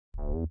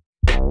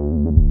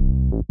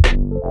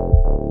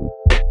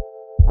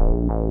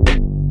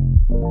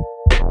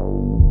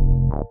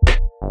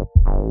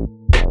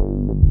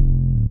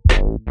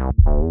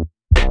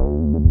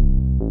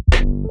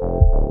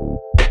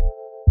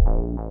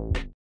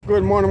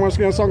Good morning, once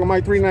again. Song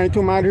Mike 392.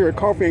 I'm out here at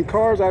Coffee and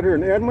Cars out here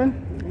in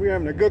Edmond. We're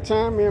having a good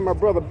time. Me and my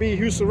brother B.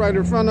 Houston right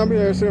in front of me.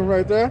 That's him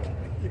right there.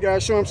 You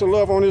guys show him some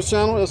love on his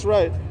channel. That's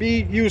right,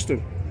 B.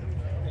 Houston.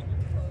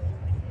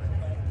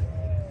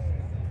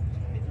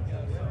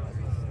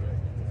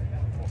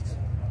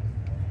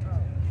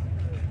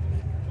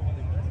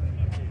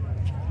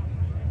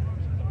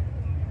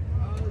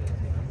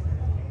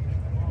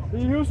 B.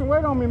 Houston,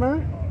 wait on me,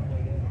 man.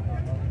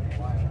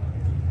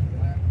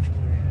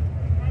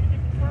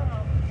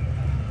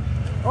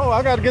 Oh,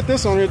 I got to get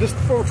this on here. This is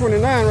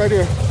 429 right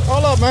here.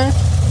 Hold up, man.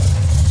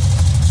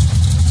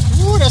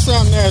 Ooh, that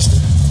sounds nasty.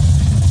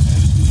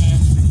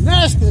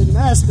 Nasty,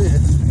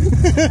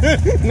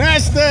 nasty.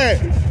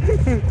 Nasty.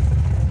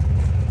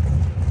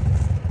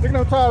 Look at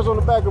them tires on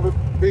the back of it,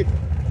 B.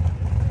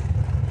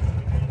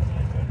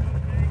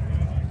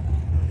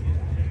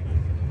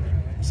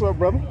 What's up,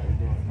 brother?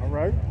 All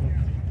right.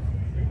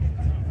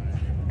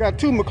 Got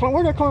two McLaren.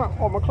 Where's that car?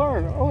 Oh,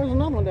 McLaren. Oh, there's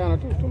another one down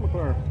there, too. Two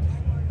McLaren.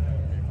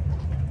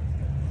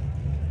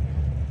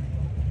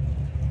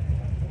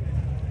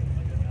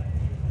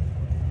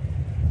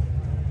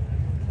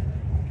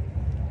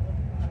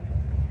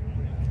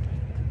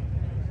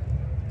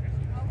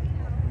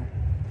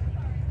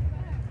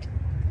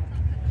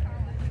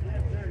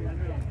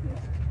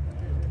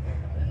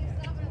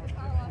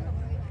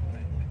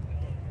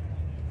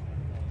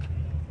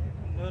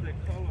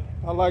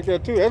 I like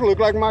that too. That look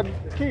like my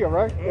Kia,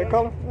 right? That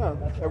color? Yeah.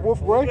 That wolf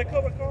gray? What's that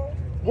color called?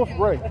 Wolf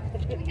gray.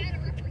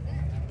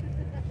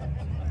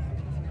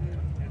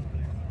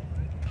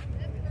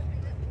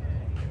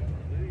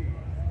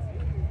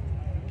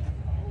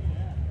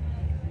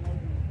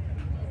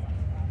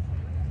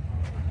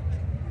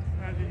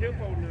 How's your hip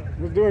holding up?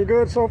 It's doing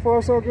good so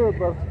far, so good,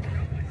 brother.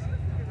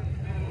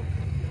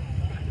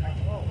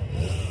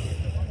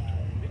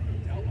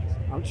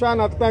 I'm trying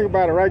not to think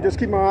about it, right? Just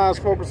keep my eyes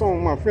focused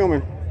on my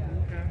filming.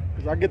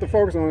 Because I get to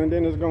focus on it, and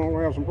then it's going to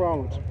have some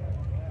problems.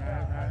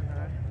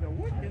 Now,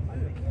 what is this?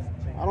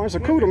 I don't know, it's a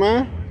Cuda,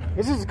 man.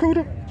 Is this a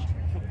Cuda? It's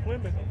a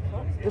Plymouth.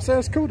 It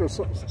says Cuda.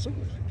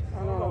 I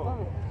don't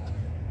know.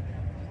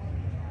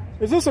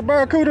 Is this a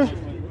Barracuda?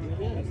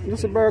 This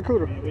is a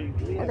Barracuda.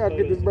 I got to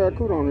get this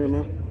Barracuda on here,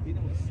 man.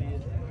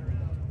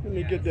 Let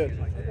me get that. I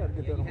got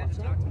to get that on my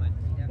side.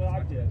 Well,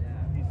 I did.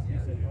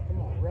 Come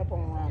on, wrap on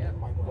around that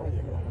mic. There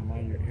you go. I'm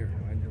on your ear.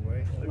 On your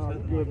way. No,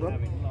 it's good, bro. When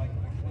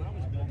I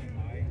was building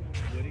my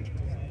Woody,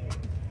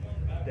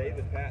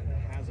 David Patton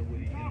has a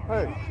Woody in our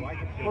Hey, house, so I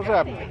can what's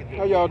happening?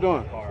 How y'all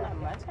doing? Not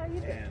much. How you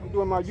doing? I'm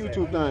doing my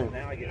YouTube thing.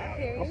 Now I get out.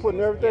 I'm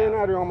putting everything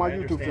out here on my I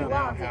YouTube understand channel.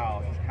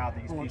 now how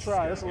these I'm gonna pieces try.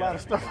 go There's a lot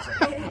of together.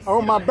 stuff.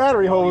 Oh, my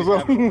battery holds You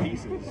up. have the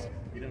pieces.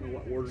 You don't know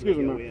what order Excuse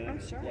to me, go man. in,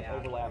 what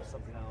overlaps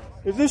something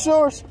else. Is this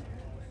yours? So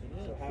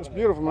It's having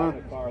beautiful, man.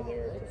 a car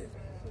there.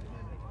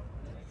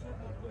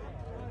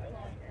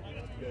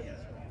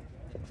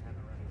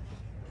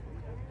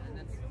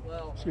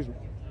 Excuse me.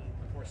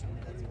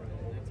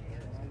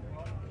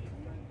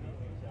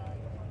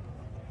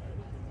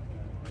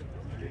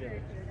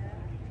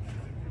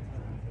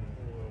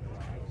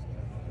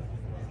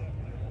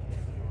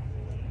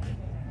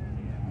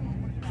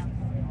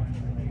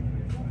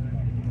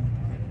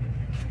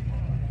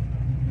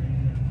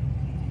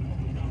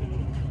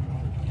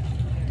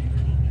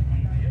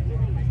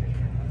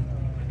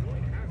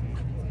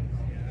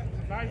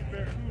 Nice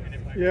bear.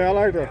 Yeah, I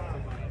like that.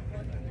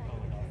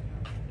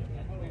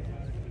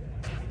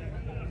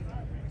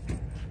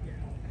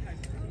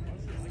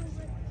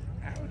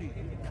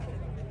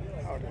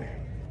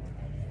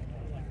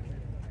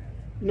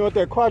 You know what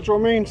that quattro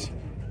means?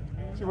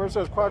 See where it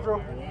says quattro?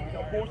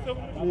 Four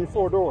cylinder? You need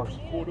 4 doors.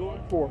 4 doors?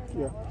 4,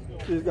 yeah.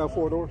 He's got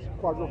 4 doors.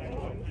 Quattro.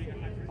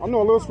 I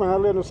know a little fan. I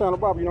live in Santa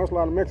Barbara. You know, it's a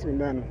lot of Mexican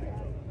down there.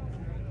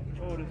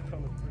 Oh, this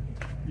color.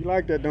 You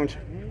like that, don't you?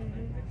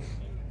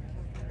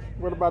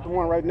 What about the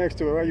one right next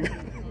to it?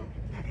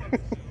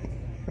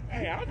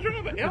 Hey, I'll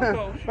drive an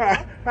Elko.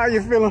 How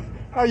you feeling?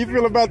 How you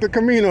feel about the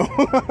Camino?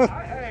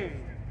 Hey.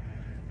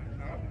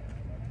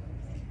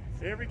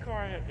 Every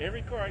car has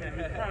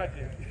a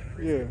project.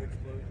 Yeah.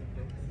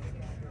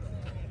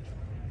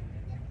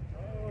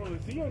 Oh,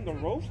 is he on the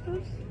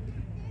roasters?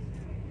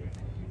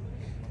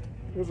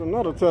 There's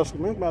another Tesla,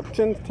 man. About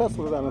 10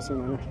 Teslas I done seen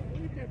in here.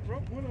 Look at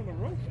that one on the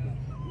roasters.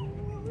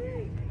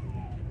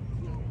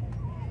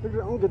 I'm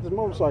gonna get this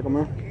motorcycle,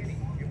 man.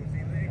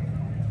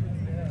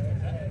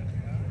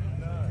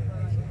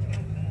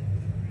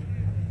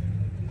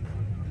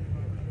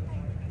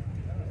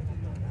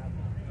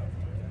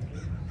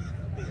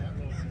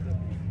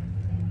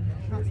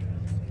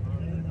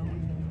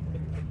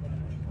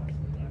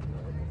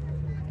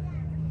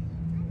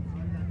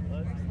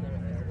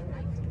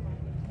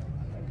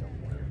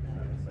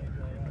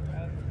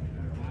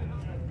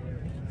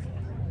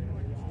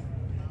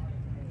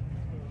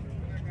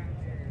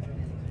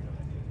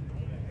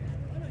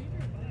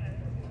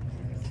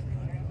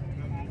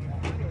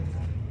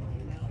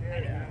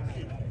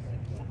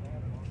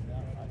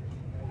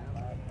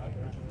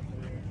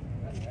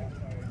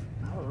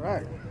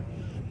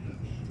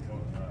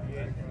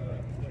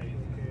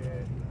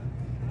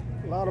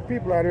 lot of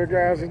people out here,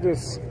 guys. It's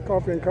just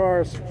coffee and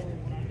cars.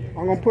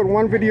 I'm gonna put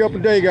one video up a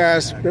day,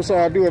 guys. That's how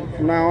I do it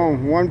from now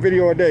on. One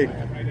video a day.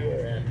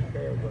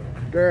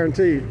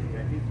 Guaranteed.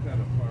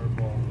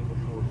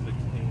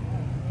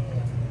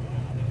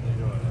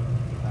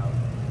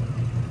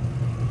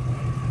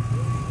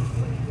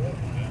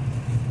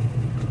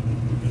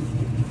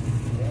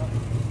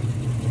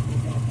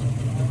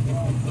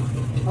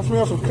 I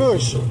smell some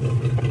kush.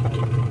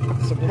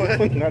 Some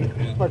what? I'm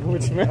fucking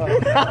with you, man.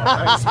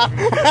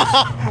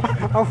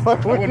 I'm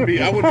fucking with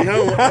you. I wouldn't be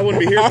home. I wouldn't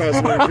be here if I was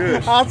smelling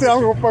kush. I said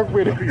I'm gonna fuck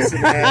with it. Be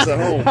sitting ass at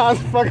home. I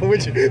was fucking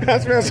with you. I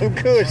smell some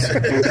kush.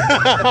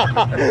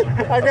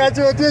 I got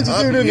your attention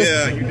too, didn't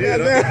Yeah, you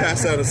did. I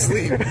passed out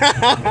asleep.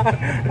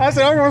 I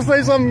said I'm gonna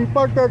say something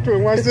fucked up to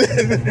him. Watch this.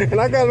 And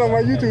I got it on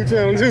my YouTube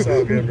channel too. It's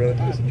all good, brother.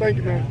 Thank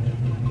you, man.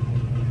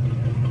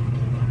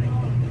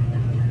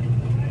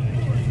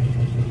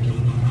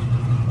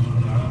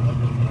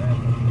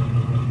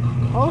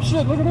 Oh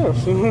shit, look at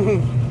this.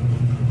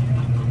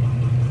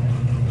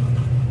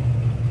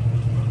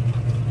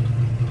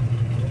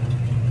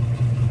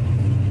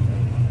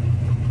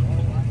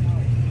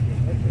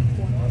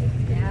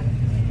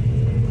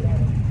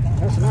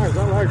 That's nice, I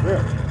like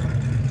that.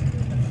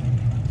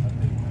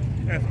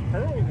 Has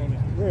pearls on it.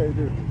 Yeah, you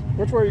do.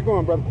 Which way are you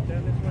going, brother?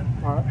 Down this way.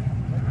 All right.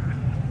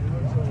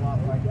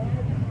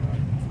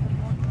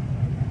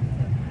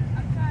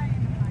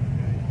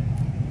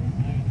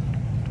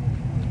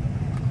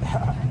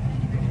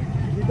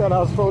 He thought I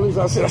was police.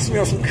 I said I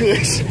smell some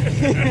kush.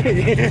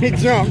 He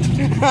jumped.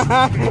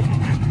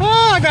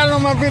 Oh, I got it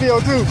on my video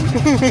too.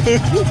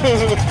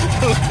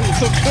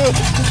 Some kush.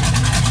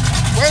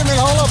 Wait a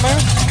minute, hold up, man.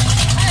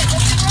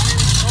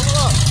 Hold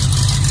up.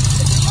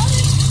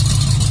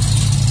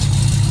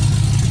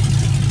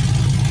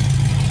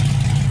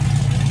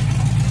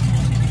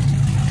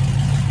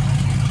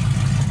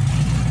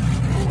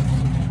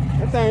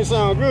 That thing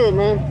sounds good,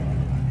 man.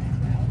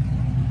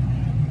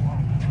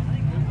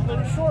 A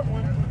little short one.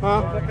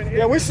 Huh?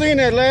 Yeah, we seen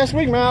that last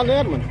week, man, out in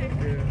Edmond.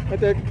 At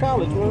that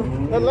college,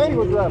 man. That lady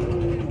was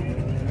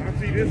driving. I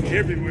see this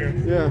everywhere.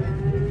 Yeah.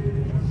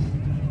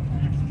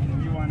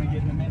 You want to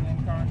get in the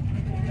midnight car?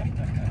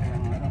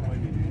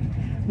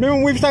 Remember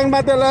when we was talking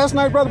about that last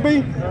night, Brother B?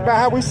 About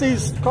how we see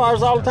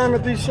cars all the time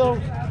at these shows?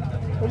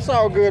 It's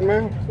all good,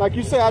 man. Like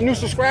you said, our new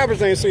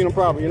subscribers ain't seen them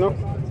probably, you know?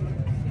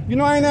 You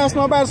know I ain't asked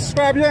nobody to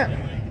subscribe yet?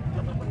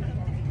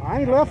 I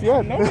ain't left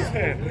yet.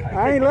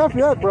 I ain't left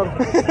yet, brother.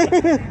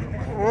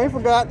 I ain't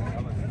forgot.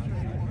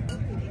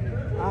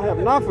 I have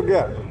not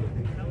forgot.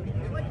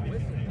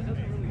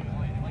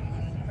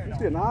 It's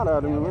getting hot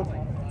out here, man.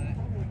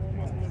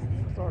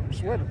 Starting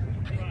sweating.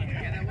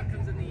 Yeah, that one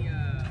comes in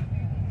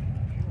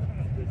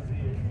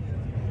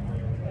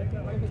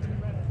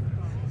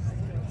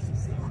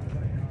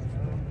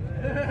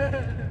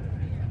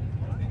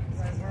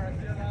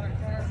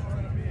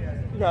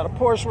You got a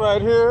Porsche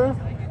right here.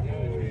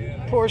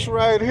 Porsche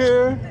right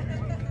here.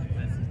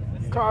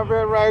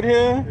 Corvette right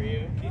here.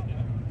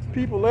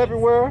 People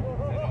everywhere.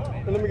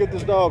 And let me get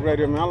this dog right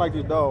here, man. I like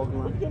these dogs,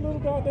 man. Your little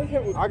dog, they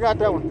hit with I got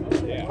that one.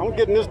 I'm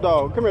getting this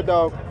dog. Come here,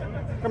 dog.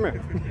 Come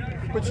here.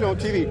 Put you on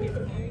TV.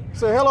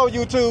 Say hello,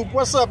 YouTube.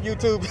 What's up,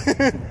 YouTube?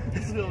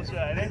 Still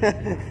shiny.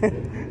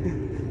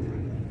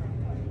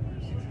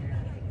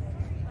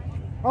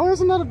 Oh, there's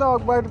another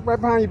dog right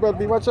behind you, Brother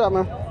B. Watch out,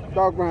 man.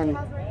 Dog behind you.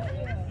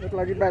 Look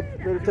like he's about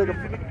ready to take a...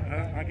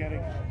 I got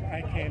it.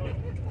 I candy.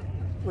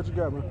 What you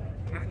got, man?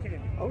 I candy.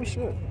 Oh,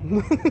 shit.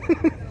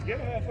 Get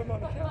have some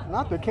on the couch.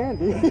 Not the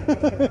candy.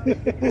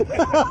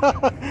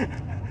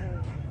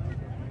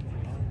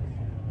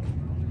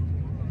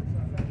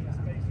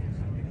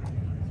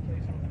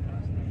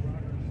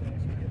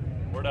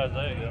 Where does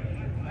that go?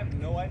 I have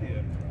no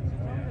idea.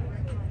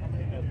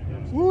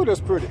 Ooh, that's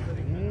pretty.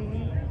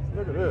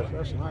 Look at this.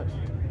 That's nice.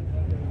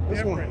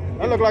 This one.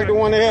 That looked like the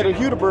one they had at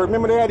Hudeberg.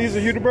 Remember they had these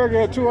at Hudeberg?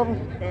 They had two of them?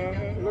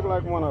 It looked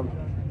like one of them.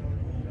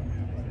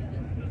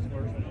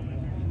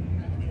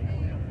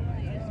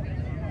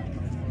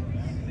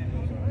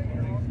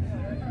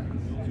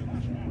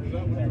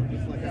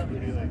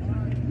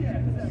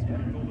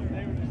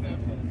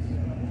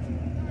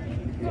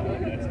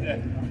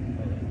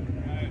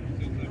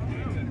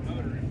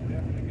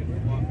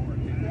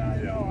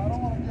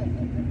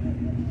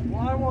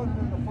 Well, I wasn't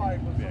in the fight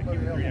with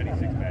somebody else.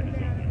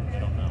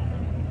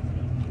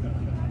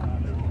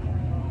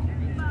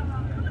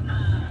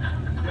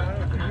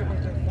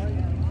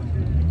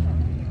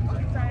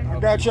 I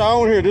got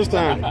y'all on here this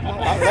time.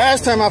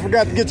 Last time I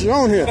forgot to get you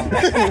on here.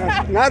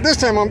 Not this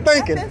time, I'm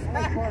thinking.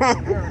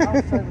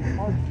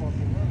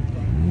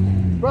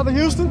 Brother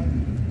Houston?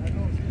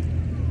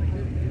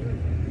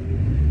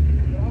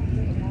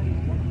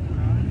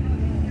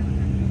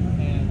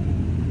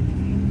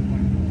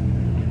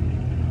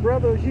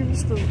 Brother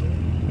Houston.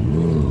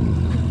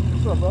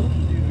 What's up, brother?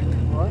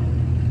 All right.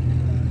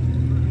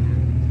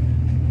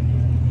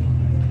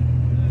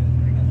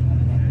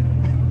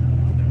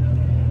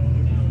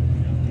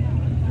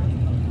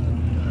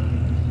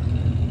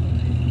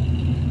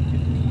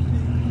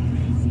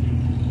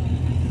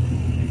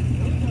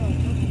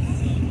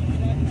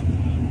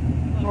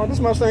 Oh, this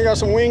Mustang got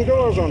some wing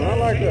doors on it. I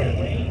like that.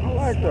 I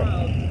like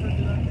that.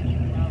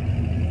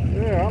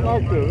 Yeah, I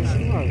like this. It's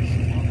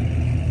nice.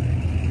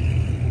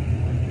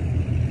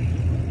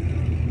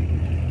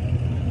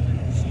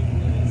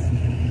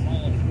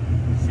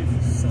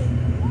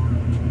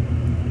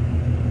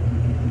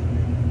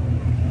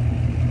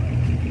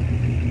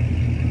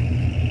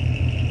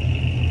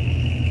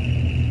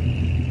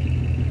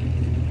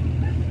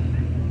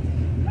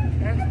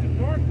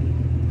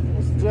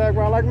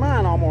 Jaguar like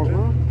mine almost,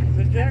 man.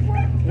 The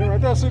Jaguar? Yeah,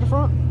 right there. See the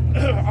front?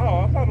 Oh,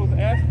 I thought it was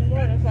Aston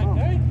Martin. It's like, Oh,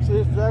 dang. see,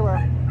 it's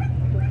Jaguar.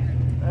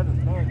 That is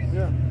nice.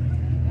 Yeah.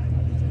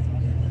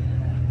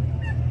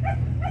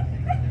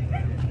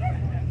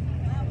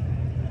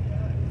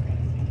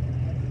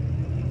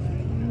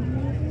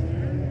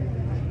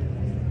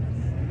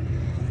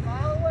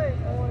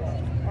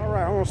 All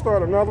right, I'm gonna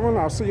start another one.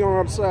 I'll see you on the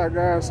other side,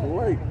 guys. It's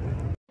late.